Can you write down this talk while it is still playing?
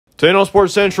Today on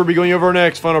Sports Central, we'll be going over our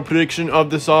next final prediction of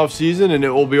this offseason, and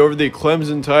it will be over the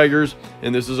Clemson Tigers.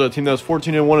 And this is a team that was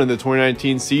 14-1 in the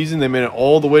 2019 season. They made it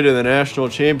all the way to the national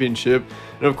championship.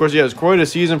 And of course, yeah, it's quite a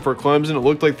season for Clemson. It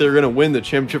looked like they were going to win the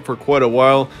championship for quite a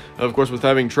while. Of course, with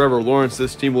having Trevor Lawrence,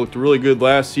 this team looked really good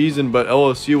last season, but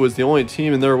LSU was the only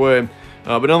team in their way.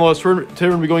 But nonetheless, today we're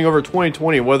going to be going over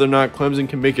 2020, whether or not Clemson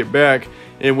can make it back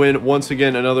and win once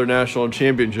again another national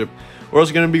championship. We're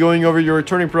also going to be going over your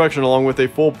returning production along with a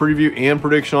full preview and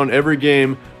prediction on every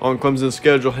game on Clemson's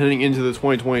schedule heading into the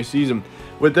 2020 season.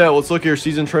 With that, let's look at your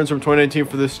season trends from 2019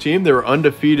 for this team. They were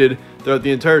undefeated throughout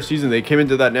the entire season. They came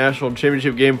into that national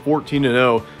championship game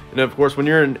 14-0. And of course, when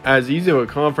you're in as easy of a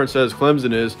conference as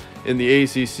Clemson is in the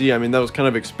ACC, I mean, that was kind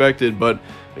of expected. But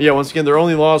yeah, once again, their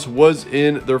only loss was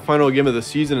in their final game of the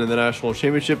season in the national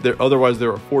championship. Otherwise, they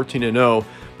were 14-0.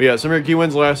 But yeah, some of your key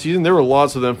wins last season, there were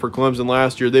lots of them for Clemson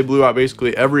last year. They blew out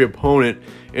basically every opponent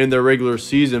in their regular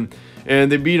season.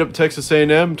 And they beat up Texas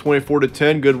A&M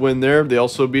 24-10, good win there. They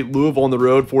also beat Louisville on the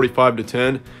road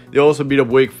 45-10. They also beat up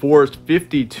Wake Forest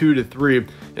 52-3.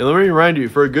 And let me remind you,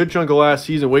 for a good chunk of last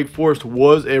season, Wake Forest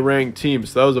was a ranked team,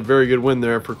 so that was a very good win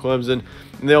there for Clemson.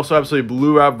 And they also absolutely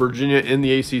blew out Virginia in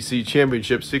the ACC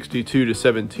championship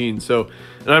 62-17. So,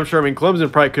 and I'm sure, I mean,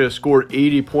 Clemson probably could have scored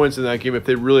 80 points in that game if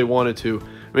they really wanted to.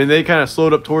 I mean, they kind of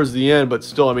slowed up towards the end, but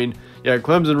still, I mean, yeah,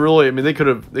 Clemson really, I mean, they could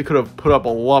have put up a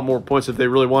lot more points if they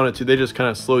really wanted to. They just kind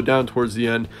of slowed down towards the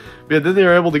end. But yeah, then they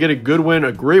were able to get a good win,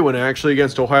 a great win actually,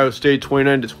 against Ohio State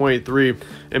 29-23.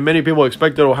 And many people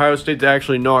expected Ohio State to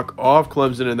actually knock off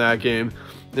Clemson in that game.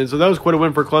 And so that was quite a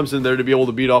win for Clemson there to be able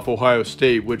to beat off Ohio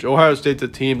State, which Ohio State's a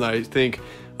team that I think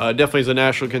definitely is a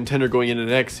national contender going into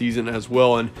next season as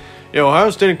well. And you know, Ohio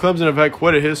State and Clemson have had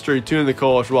quite a history too in the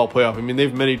college football playoff. I mean,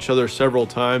 they've met each other several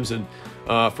times, and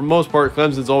for most part,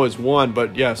 Clemson's always won.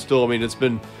 But yeah, still, I mean, it's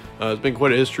been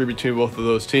quite a history between both of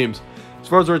those teams. As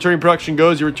far as the returning production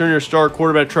goes, you return your star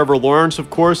quarterback Trevor Lawrence, of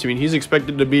course. I mean, he's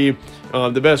expected to be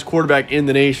the best quarterback in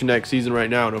the nation next season right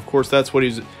now, and of course, that's what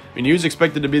he's. I mean, he was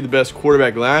expected to be the best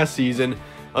quarterback last season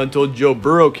until Joe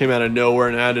Burrow came out of nowhere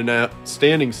and had an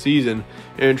outstanding season.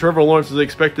 And Trevor Lawrence is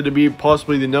expected to be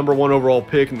possibly the #1 overall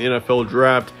pick in the NFL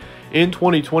draft in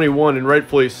 2021, and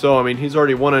rightfully so. I mean, he's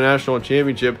already won a national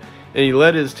championship, and he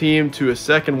led his team to a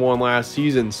second one last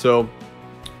season. So,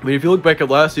 I mean, if you look back at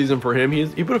last season for him,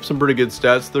 he put up some pretty good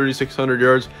stats, 3,600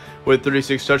 yards with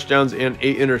 36 touchdowns and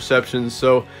 8 interceptions.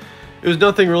 So, it was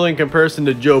nothing really in comparison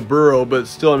to Joe Burrow, but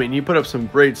still, I mean, he put up some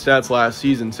great stats last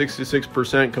season,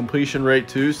 66% completion rate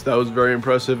too, so that was very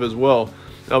impressive as well.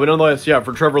 But nonetheless, yeah,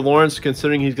 for Trevor Lawrence,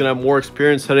 considering he's going to have more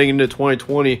experience heading into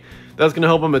 2020, that's going to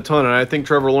help him a ton, and I think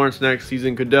Trevor Lawrence next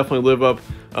season could definitely live up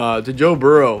to Joe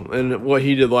Burrow and what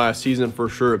he did last season for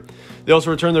sure. They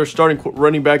also returned their starting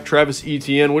running back, Travis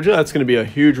Etienne, which that's going to be a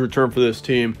huge return for this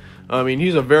team. I mean,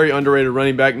 he's a very underrated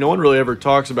running back. No one really ever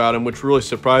talks about him, which really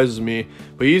surprises me.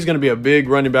 But he's going to be a big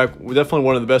running back, definitely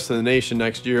one of the best in the nation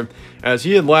next year. As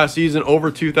he had last season over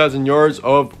 2,000 yards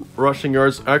of rushing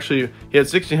yards. Actually, he had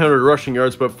 1,600 rushing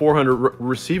yards, but 400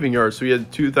 receiving yards. So he had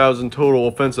 2,000 total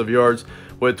offensive yards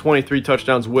with 23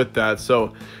 touchdowns with that.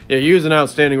 So, yeah, he was an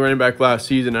outstanding running back last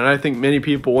season. And I think many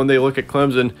people, when they look at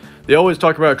Clemson, they always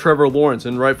talk about Trevor Lawrence,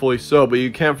 and rightfully so. But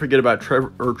you can't forget about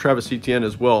Travis Etienne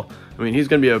as well. I mean, he's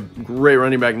going to be a great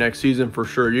running back next season for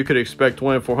sure. You could expect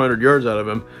 2,400 yards out of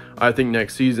him, I think,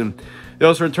 next season. They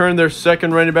also returned their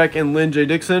second running back in Lynn J.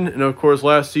 Dixon. And, of course,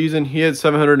 last season he had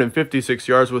 756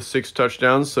 yards with 6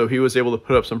 touchdowns, so he was able to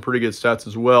put up some pretty good stats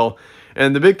as well.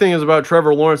 And the big thing is about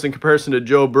Trevor Lawrence in comparison to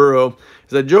Joe Burrow is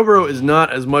that Joe Burrow is not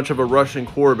as much of a rushing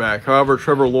quarterback. However,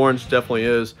 Trevor Lawrence definitely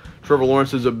is. Trevor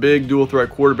Lawrence is a big dual-threat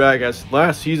quarterback. As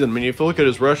last season, I mean, if you look at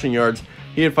his rushing yards,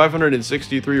 he had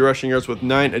 563 rushing yards with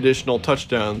 9 additional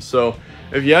touchdowns. So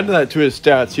if you add that to his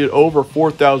stats, he had over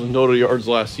 4,000 total yards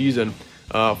last season,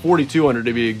 4,200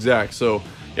 to be exact. So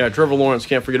yeah, Trevor Lawrence,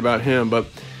 can't forget about him. But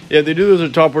yeah, they do lose a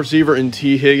top receiver in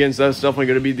T. Higgins. That's definitely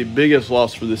going to be the biggest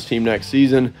loss for this team next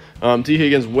season. T.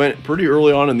 Higgins went pretty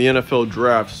early on in the NFL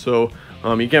draft, so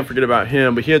you can't forget about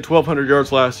him. But he had 1,200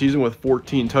 yards last season with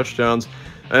 14 touchdowns.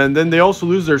 And then they also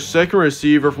lose their second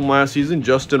receiver from last season,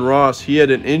 Justin Ross. He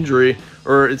had an injury,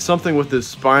 or it's something with his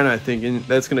spine, I think, and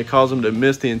that's going to cause him to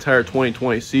miss the entire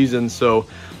 2020 season. So,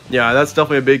 yeah, that's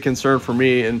definitely a big concern for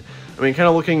me. And, I mean, kind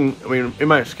of looking, I mean, in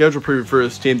my schedule preview for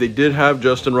this team, they did have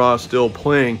Justin Ross still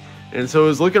playing. And so it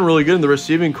was looking really good in the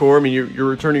receiving core. I mean, you're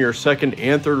returning your second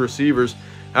and third receivers.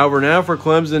 However, now for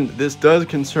Clemson, this does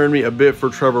concern me a bit for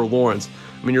Trevor Lawrence.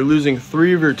 I mean, you're losing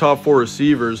 3 of your top 4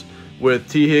 receivers with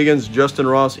T. Higgins, Justin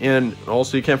Ross, and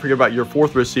also you can't forget about your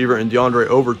 4th receiver in DeAndre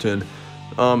Overton.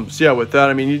 So yeah, with that,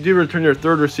 I mean, you do return your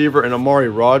 3rd receiver in Amari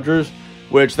Rodgers.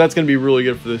 which that's going to be really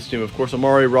good for this team. Of course,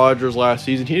 Amari Rodgers last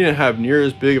season, he didn't have near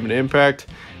as big of an impact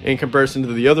in comparison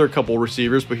to the other couple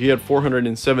receivers, but he had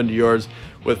 470 yards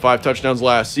with 5 touchdowns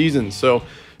last season. So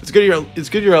it's good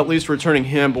you're at least returning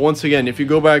him. But once again, if you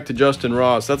go back to Justin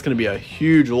Ross, that's going to be a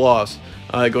huge loss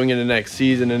going into next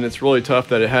season, and it's really tough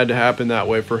that it had to happen that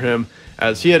way for him,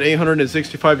 as he had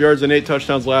 865 yards and 8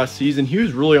 touchdowns last season. He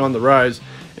was really on the rise,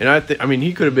 and I mean,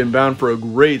 he could have been bound for a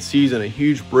great season, a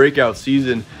huge breakout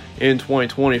season in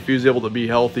 2020 if he was able to be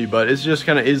healthy. But it's just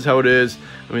kind of is how it is.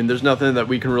 I mean, there's nothing that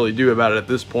we can really do about it at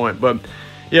this point. But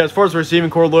yeah, as far as the receiving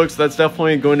core looks, that's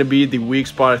definitely going to be the weak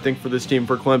spot, I think, for this team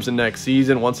for Clemson next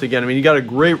season. Once again, I mean, you got a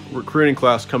great recruiting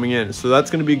class coming in, so that's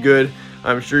going to be good.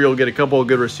 I'm sure you'll get a couple of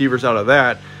good receivers out of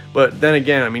that. But then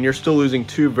again, I mean, you're still losing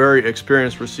 2 very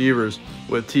experienced receivers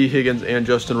with T. Higgins and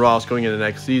Justin Ross going into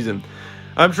next season.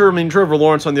 I'm sure, I mean, Trevor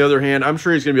Lawrence, on the other hand, I'm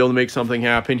sure he's going to be able to make something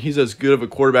happen. He's as good of a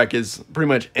quarterback as pretty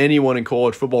much anyone in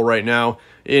college football right now,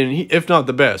 and if not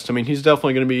the best. I mean, he's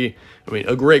definitely going to be,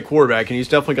 a great quarterback, and he's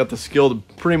definitely got the skill to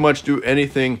pretty much do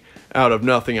anything out of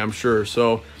nothing, I'm sure.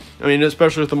 So, I mean,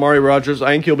 especially with Amari Rodgers,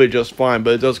 I think he'll be just fine,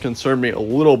 but it does concern me a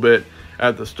little bit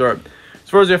at the start. As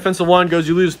far as the offensive line goes,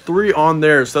 you lose 3 on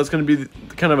there, so that's going to be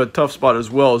kind of a tough spot as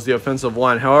well as the offensive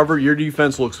line. However, your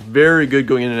defense looks very good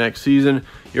going into next season.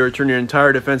 You return your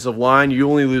entire defensive line. You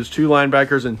only lose 2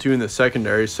 linebackers and 2 in the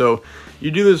secondary. So you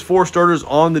do lose 4 starters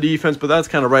on the defense, but that's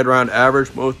kind of right around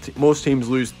average. Most teams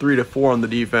lose 3 to 4 on the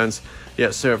defense.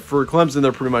 Yeah, so for Clemson,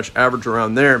 they're pretty much average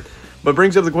around there. But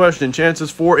brings up the question,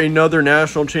 chances for another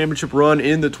national championship run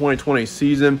in the 2020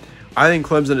 season. I think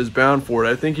Clemson is bound for it.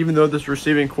 I think even though this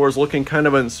receiving core is looking kind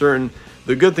of uncertain,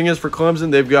 the good thing is for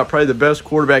Clemson, they've got probably the best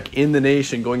quarterback in the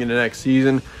nation going into next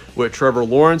season with Trevor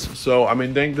Lawrence. So, I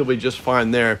mean, they'll be just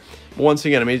fine there. But once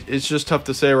again, I mean, it's just tough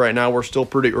to say right now. We're still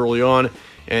pretty early on,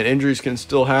 and injuries can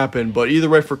still happen. But either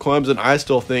way for Clemson, I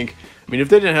still think, I mean, if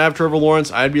they didn't have Trevor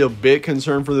Lawrence, I'd be a bit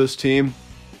concerned for this team.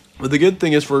 But the good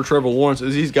thing is for Trevor Lawrence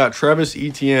is he's got Travis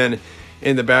Etienne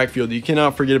in the backfield. You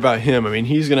cannot forget about him. I mean,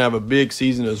 he's going to have a big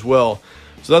season as well.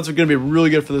 So that's going to be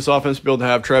really good for this offense to be able to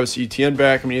have Travis Etienne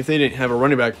back. I mean, if they didn't have a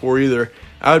running back core either,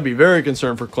 I would be very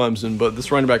concerned for Clemson, but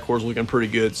this running back core is looking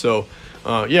pretty good. So,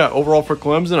 yeah, overall for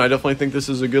Clemson, I definitely think this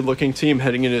is a good-looking team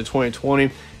heading into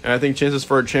 2020, and I think chances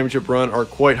for a championship run are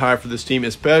quite high for this team,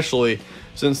 especially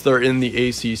since they're in the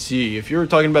ACC. If you were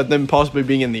talking about them possibly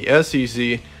being in the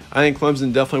SEC, I think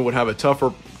Clemson definitely would have a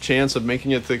tougher chance of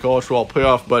making it to the college football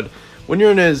playoff, but when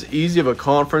you're in as easy of a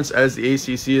conference as the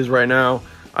ACC is right now,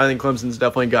 I think Clemson's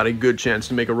definitely got a good chance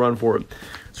to make a run for it.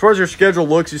 As far as your schedule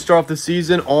looks, you start off the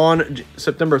season on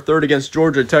September 3rd against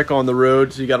Georgia Tech on the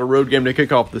road, so you got a road game to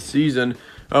kick off the season.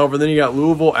 However, then you got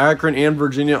Louisville, Akron, and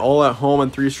Virginia all at home in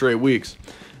 3 straight weeks.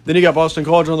 Then you got Boston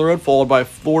College on the road, followed by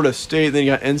Florida State. Then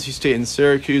you got NC State and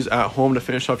Syracuse at home to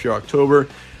finish off your October.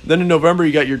 Then in November,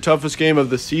 you got your toughest game of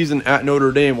the season at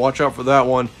Notre Dame. Watch out for that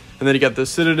one. And then you got the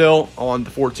Citadel on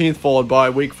the 14th, followed by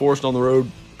Wake Forest on the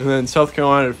road, and then South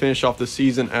Carolina to finish off the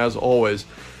season as always.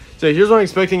 So here's what I'm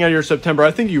expecting out of your September. I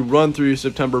think you run through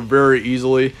September very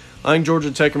easily. I think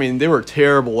Georgia Tech, I mean, they were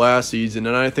terrible last season,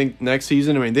 and I think next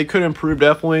season, I mean, they could improve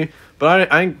definitely,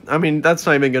 but I mean, that's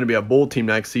not even going to be a bowl team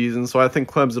next season, so I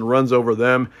think Clemson runs over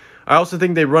them. I also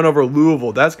think they run over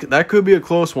Louisville. That could be a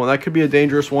close one. That could be a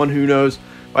dangerous one. Who knows?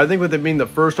 But I think with it being the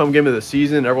first home game of the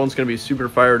season, everyone's going to be super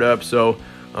fired up, so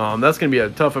that's going to be a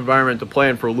tough environment to play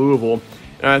in for Louisville,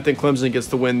 and I think Clemson gets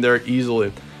the win there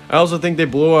easily. I also think they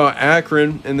blow out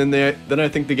Akron, and then I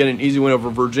think they get an easy win over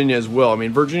Virginia as well. I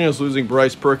mean, Virginia is losing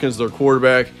Bryce Perkins, their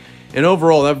quarterback, and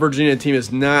overall that Virginia team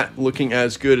is not looking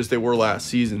as good as they were last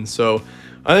season. So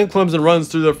I think Clemson runs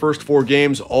through their first 4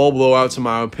 games, all blowouts in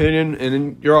my opinion, and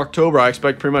in your October I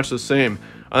expect pretty much the same.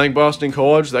 I think Boston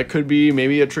College, that could be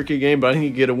maybe a tricky game, but I think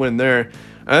you get a win there.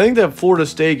 I think that Florida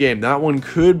State game, that one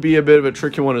could be a bit of a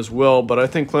tricky one as well, but I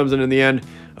think Clemson in the end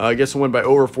gets a win by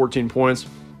over 14 points.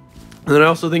 And then I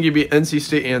also think you beat NC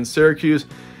State and Syracuse.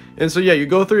 And so, yeah, you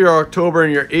go through your October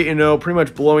and you're 8-0, pretty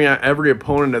much blowing out every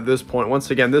opponent at this point. Once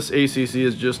again, this ACC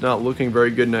is just not looking very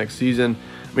good next season.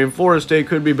 I mean, Florida State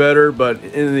could be better, but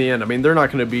in the end, I mean, they're not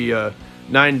going to be a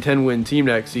 9-10 win team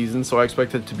next season, so I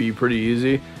expect it to be pretty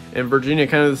easy. And Virginia,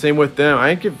 kind of the same with them.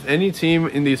 I think if any team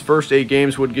in these first 8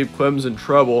 games would give Clemson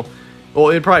trouble, well,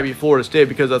 it'd probably be Florida State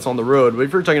because that's on the road. But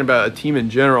if you're talking about a team in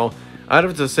general, I'd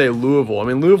have to say Louisville. I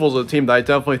mean, Louisville's a team that I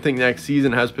definitely think next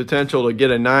season has potential to get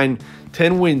a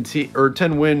 9-10 win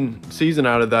 10-win season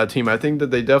out of that team. I think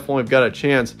that they definitely have got a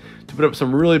chance to put up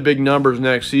some really big numbers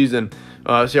next season.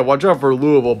 So yeah, watch out for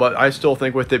Louisville, but I still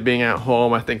think with it being at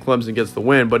home, I think Clemson gets the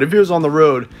win. But if it was on the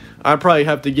road, I'd probably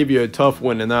have to give you a tough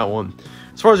win in that one.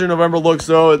 As far as your November looks,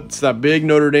 though, it's that big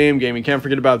Notre Dame game. You can't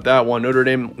forget about that one. Notre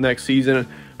Dame next season.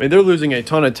 I mean, they're losing a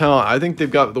ton of talent. I think they've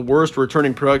got the worst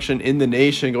returning production in the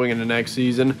nation going into next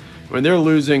season. I mean, they're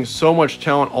losing so much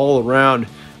talent all around.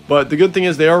 But the good thing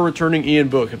is they are returning Ian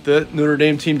Book. If the Notre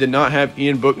Dame team did not have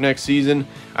Ian Book next season,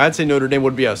 I'd say Notre Dame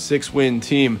would be a 6-win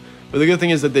team. But the good thing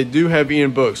is that they do have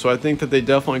Ian Book, so I think that they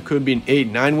definitely could be an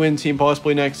 8-9-win team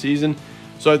possibly next season.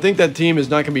 So I think that team is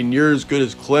not going to be near as good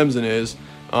as Clemson is.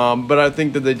 But I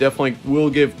think that they definitely will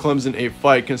give Clemson a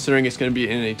fight, considering it's going to be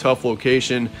in a tough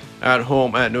location at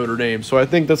home at Notre Dame. So I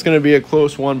think that's going to be a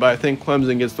close one, but I think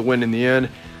Clemson gets the win in the end.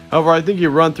 However, I think you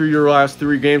run through your last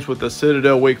 3 games with the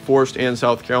Citadel, Wake Forest, and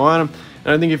South Carolina,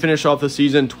 and I think you finish off the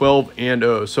season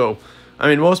 12-0. So, I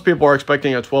mean, most people are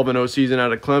expecting a 12-0 season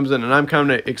out of Clemson, and I'm kind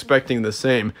of expecting the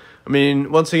same. I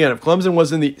mean, once again, if Clemson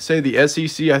was in the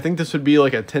SEC, I think this would be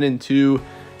like a 10-2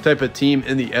 type of team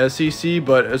in the SEC.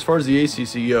 But as far as the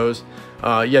ACC goes,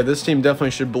 yeah, this team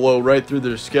definitely should blow right through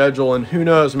their schedule. And who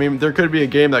knows? I mean, there could be a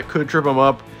game that could trip them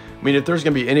up. I mean, if there's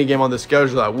going to be any game on the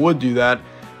schedule that would do that,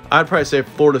 I'd probably say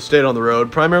Florida State on the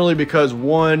road, primarily because,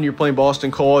 one, you're playing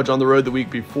Boston College on the road the week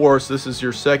before, so this is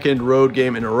your 2nd road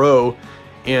game in a row.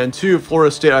 And 2,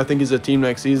 Florida State, I think, is a team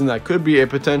next season that could be a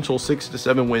potential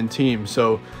 6-7 win team.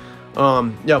 So,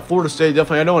 yeah, Florida State,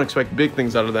 definitely, I don't expect big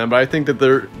things out of them, but I think that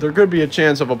there could be a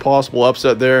chance of a possible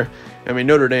upset there. I mean,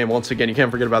 Notre Dame, once again, you can't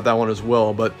forget about that one as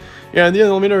well. But, yeah, in the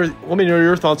end, let me know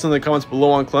your thoughts in the comments below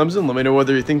on Clemson. Let me know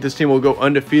whether you think this team will go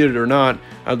undefeated or not.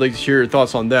 I'd like to hear your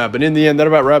thoughts on that. But in the end, that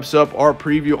about wraps up our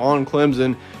preview on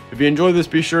Clemson. If you enjoyed this,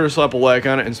 be sure to slap a like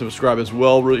on it and subscribe as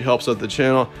well. It really helps out the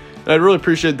channel. And I'd really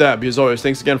appreciate that. But as always,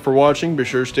 thanks again for watching. Be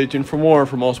sure to stay tuned for more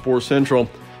from All Sports Central.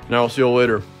 And I will see you all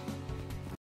later.